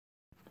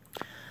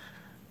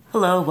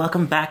Hello,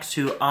 welcome back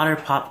to Otter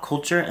Pop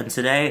Culture, and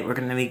today we're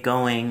going to be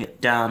going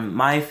down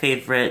my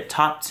favorite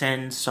top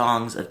 10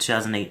 songs of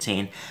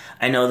 2018.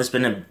 I know there's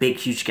been a big,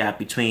 huge gap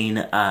between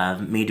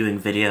me doing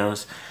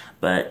videos,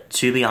 but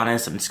to be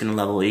honest, I'm just going to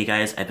level with you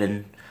guys. I've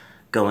been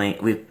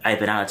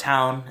out of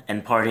town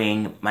and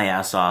partying my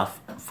ass off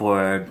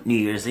for New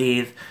Year's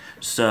Eve,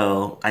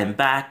 so I'm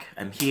back,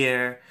 I'm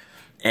here,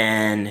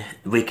 and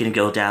we can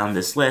go down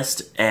this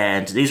list,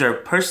 and these are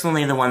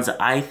personally the ones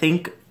that I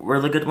think were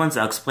the good ones.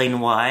 I'll explain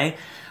why.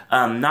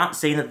 Not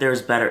saying that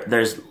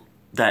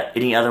that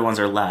any other ones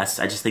are less.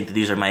 I just think that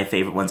these are my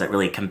favorite ones that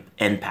really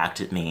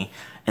impacted me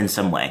in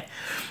some way.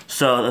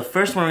 So the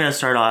first one we're going to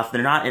start off,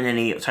 they're not in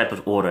any type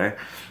of order.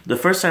 The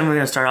first time we're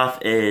going to start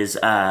off is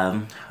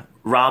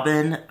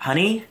Robin,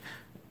 Honey.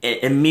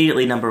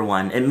 Immediately number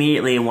one.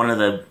 Immediately one of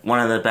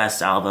the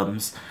best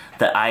albums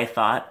that I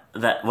thought,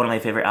 that one of my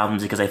favorite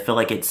albums, because I feel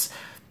like it's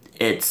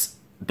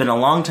been a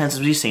long time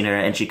since we've seen her,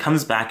 and she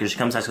comes back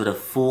with a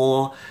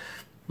full,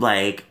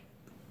 like,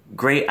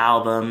 great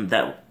album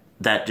that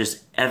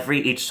just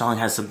each song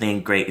has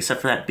something great, except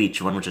for that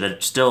beach one, which I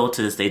still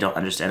to this day don't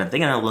understand. I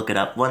think I'm gonna look it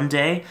up one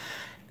day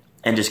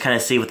and just kind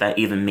of see what that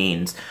even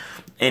means.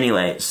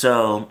 Anyway,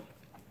 so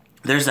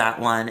there's that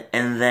one,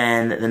 and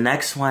then the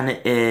next one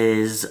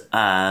is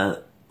Lauv.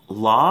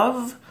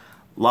 I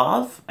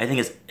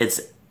think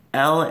it's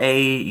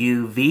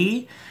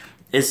Lauv.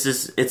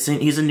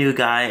 He's a new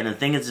guy, and the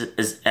thing is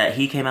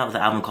he came out with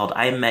an album called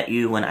I Met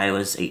You When I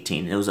Was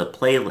 18. It was a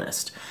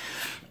playlist.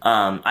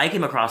 I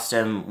came across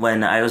him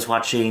when I was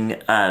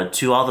watching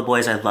To All the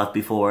Boys I Loved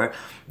Before.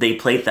 They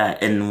played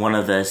that in one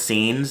of the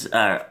scenes.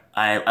 I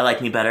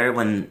Like Me Better,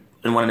 when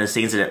in one of the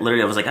scenes, and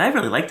I was like, I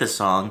really like this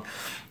song,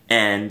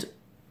 and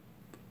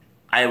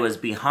I was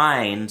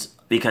behind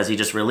because he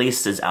just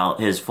released his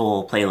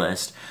full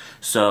playlist.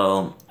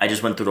 So I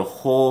just went through the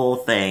whole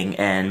thing,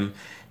 and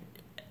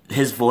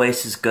his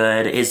voice is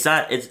good.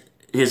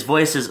 His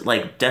voice is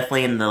like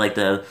definitely in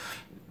the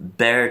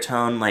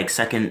baritone, like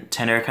second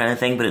tenor kind of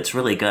thing, but it's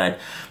really good.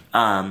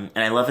 And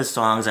I love his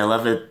songs. I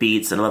love the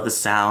beats. I love the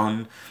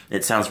sound.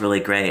 It sounds really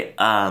great.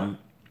 The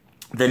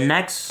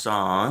next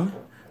album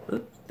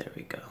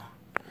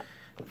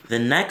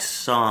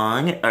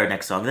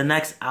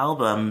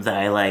that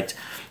I liked,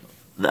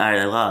 that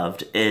I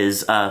loved,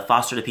 is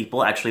Foster the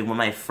People. Actually, one of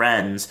my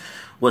friends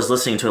was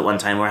listening to it one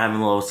time. We're having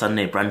a little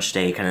Sunday brunch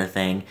day kind of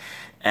thing,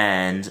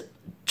 and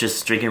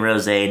just drinking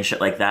rosé and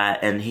shit like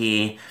that, and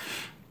he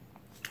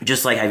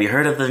just like, have you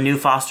heard of the new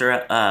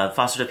Foster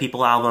the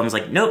People album? I was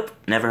like, nope,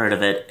 never heard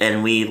of it.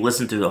 And we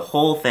listened through the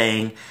whole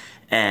thing,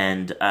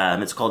 and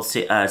it's called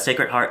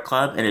Sacred Heart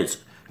Club, and it's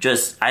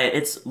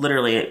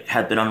literally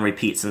had been on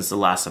repeat since the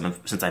last time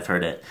since I've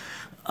heard it.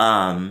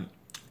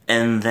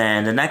 And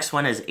then the next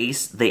one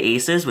is the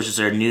Aces, which is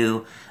a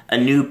new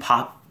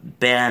pop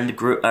band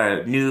group,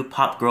 new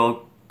pop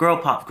girl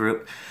pop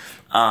group.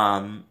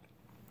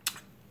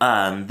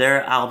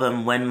 Their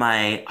album When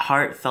My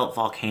Heart Felt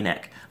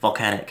Volcanic,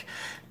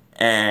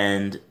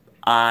 and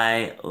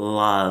I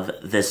love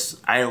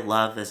this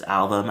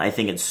album. I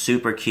think it's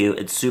super cute,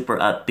 it's super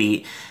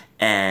upbeat,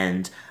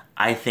 and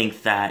I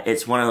think that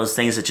it's one of those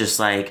things that just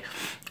like,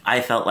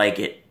 I felt like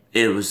it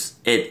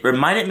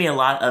reminded me a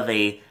lot of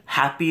a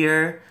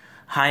happier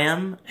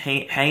Haim,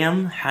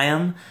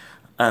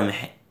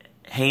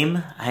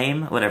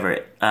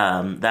 whatever,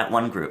 that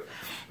one group.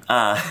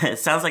 It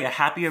sounds like a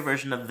happier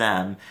version of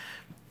them,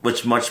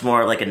 which much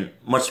more like a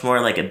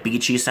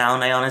beachy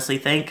sound, I honestly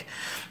think.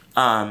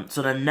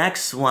 So the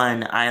next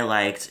one I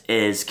liked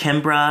is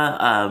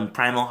Kimbra,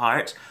 Primal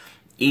Heart.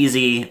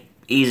 Easy,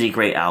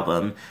 great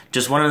album.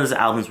 Just one of those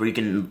albums where you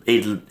can,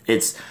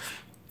 it's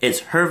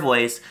her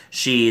voice.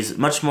 She's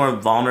much more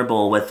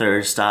vulnerable with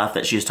her stuff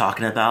that she's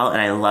talking about,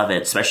 and I love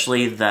it.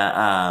 Especially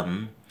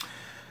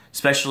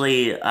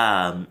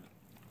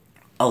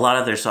a lot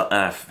of their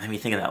let me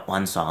think of that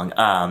one song.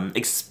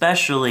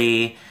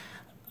 Especially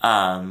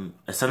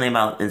something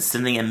about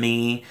Something in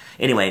Me.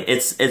 Anyway,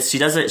 she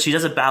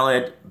does a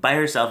ballad by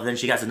herself, and then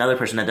she got another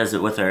person that does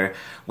it with her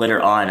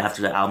later on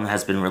after the album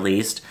has been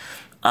released.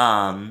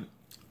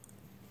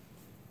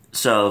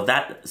 So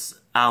that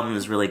album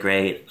is really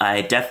great.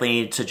 I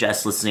definitely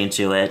suggest listening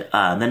to it.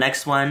 The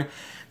next one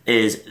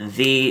is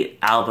the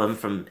album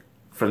from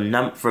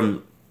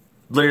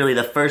literally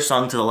the first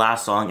song to the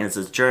last song, and it's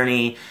a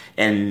journey,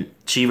 and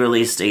she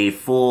released a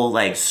full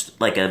like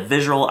a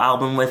visual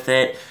album with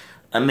it.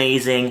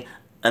 Amazing.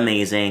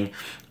 Janelle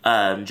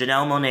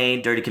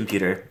Monáe, Dirty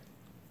Computer.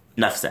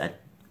 Enough said.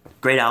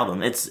 Great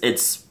album. It's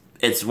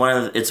one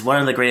of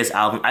the greatest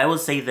albums. I will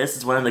say this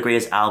is one of the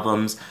greatest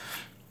albums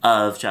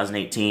of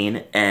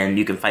 2018, and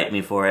you can fight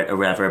me for it or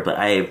whatever, but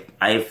I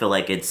feel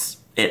like it's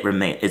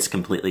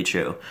completely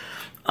true.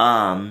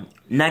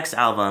 Next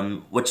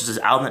album, which is this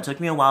album that took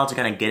me a while to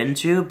kind of get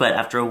into, but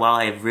after a while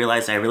I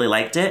realized I really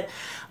liked it,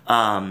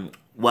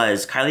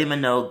 was Kylie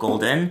Minogue,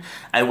 Golden.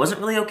 I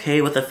wasn't really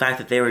okay with the fact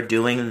that they were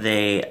doing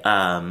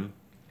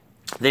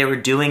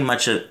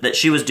much of that.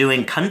 She was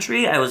doing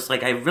country. I was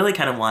like, I really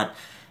kind of want,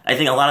 I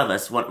think a lot of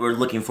us we're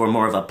looking for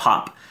more of a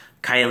pop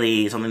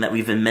Kylie, something that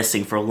we've been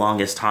missing for the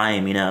longest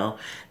time, you know?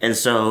 And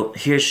so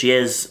here she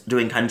is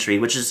doing country,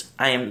 which is,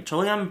 I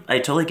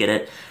totally get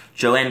it.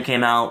 Joanne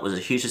came out, was a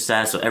huge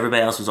success, so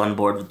everybody else was on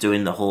board with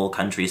doing the whole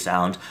country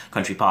sound,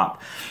 country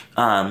pop.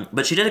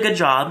 But she did a good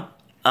job.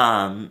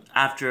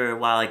 After a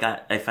while,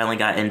 I finally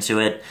got into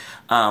it.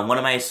 One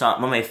of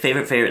my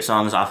favorite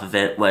songs off of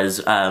it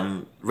was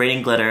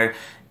Raining Glitter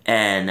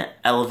and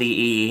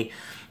LVE.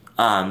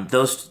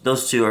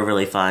 Those two are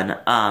really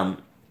fun.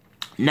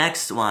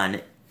 Next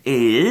one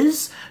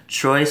is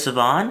Troye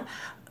Sivan,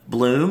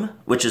 Bloom,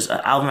 which is an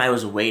album I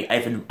was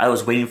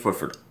waiting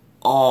for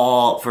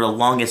the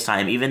longest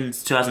time, even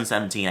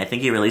 2017. I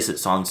think he released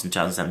his songs in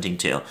 2017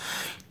 too.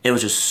 It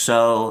was just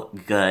so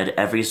good.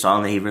 Every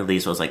song that he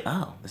released was like,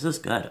 oh, this is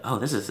good. Oh,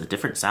 this is a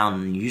different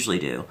sound than you usually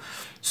do.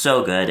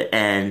 So good.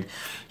 And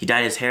he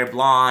dyed his hair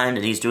blonde,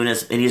 and he's doing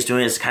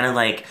this kind of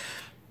like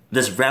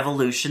this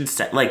revolution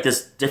set, like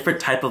this different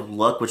type of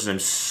look, which I'm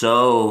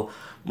so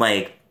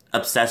like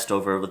obsessed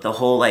over, with the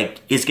whole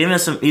like he's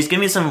giving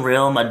me some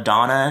real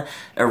Madonna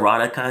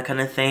erotica kind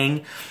of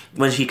thing,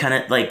 when he kind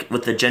of like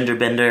with the gender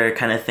bender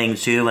kind of thing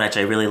too, which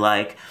I really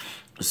like.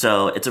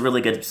 So it's a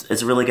really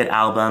good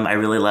album. I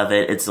really love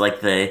it. It's like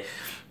the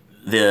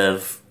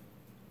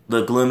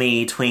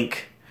gloomy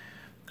twink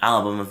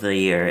album of the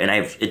year, and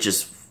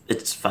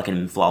it's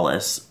fucking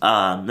flawless.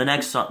 The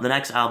next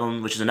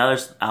album, which is another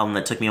album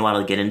that took me a while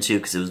to get into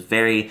because it was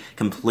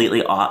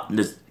completely off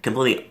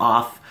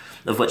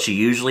of what she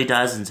usually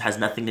does and has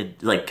nothing to,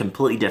 like,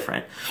 completely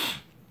different,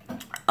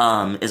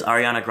 is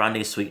Ariana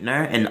Grande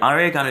Sweetener. And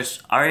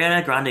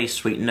Ariana Grande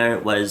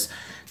Sweetener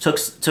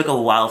took a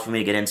while for me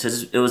to get into.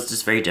 It was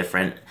just very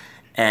different.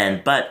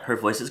 But her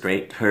voice is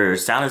great. Her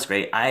sound is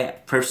great. I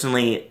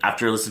personally,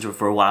 after listening to it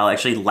for a while,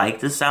 actually like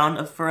the sound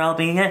of Pharrell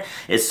being it.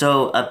 It's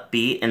so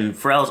upbeat, and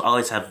Pharrell's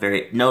always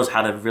knows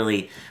how to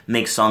really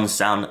make songs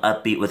sound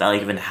upbeat without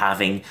even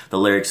having the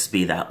lyrics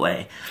be that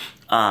way.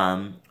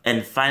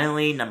 And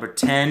finally, number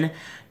 10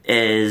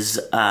 is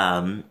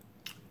Shawn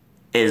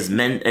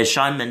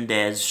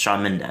Mendes.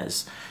 Shawn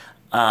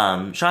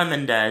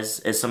Mendes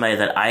is somebody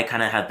that I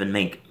kind of have been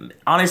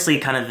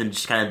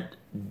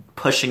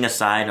pushing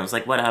aside. And I was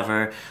like,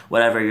 whatever,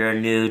 you're a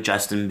new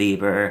Justin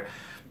Bieber,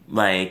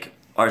 Justin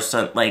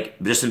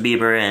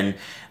Bieber and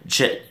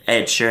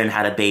Ed Sheeran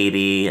had a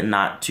baby, and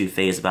not too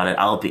phased about it.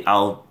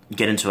 I'll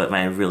get into it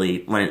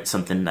when it's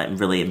something that I'm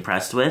really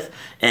impressed with.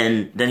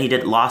 And then he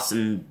did Lost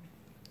in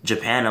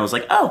Japan. I was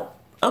like, oh,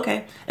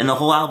 okay. And the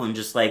whole album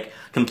just like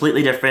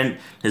completely different.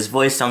 His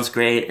voice sounds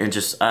great, and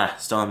just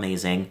still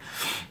amazing.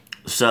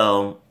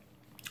 So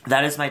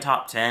that is my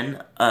top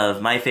 10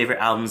 of my favorite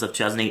albums of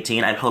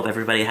 2018. I hope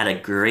everybody had a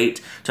great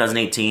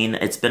 2018.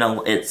 It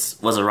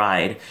was a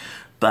ride,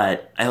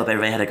 but I hope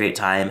everybody had a great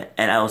time,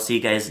 and I will see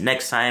you guys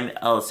next time.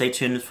 I'll stay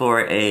tuned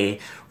for a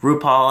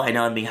RuPaul. I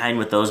know I'm behind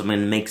with those. I'm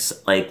gonna make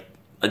like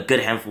a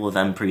good handful of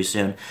them pretty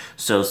soon,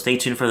 so stay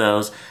tuned for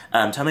those.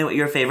 Tell me what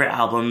your favorite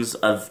albums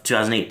of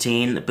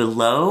 2018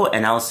 below,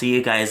 and I'll see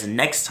you guys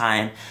next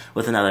time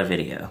with another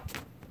video.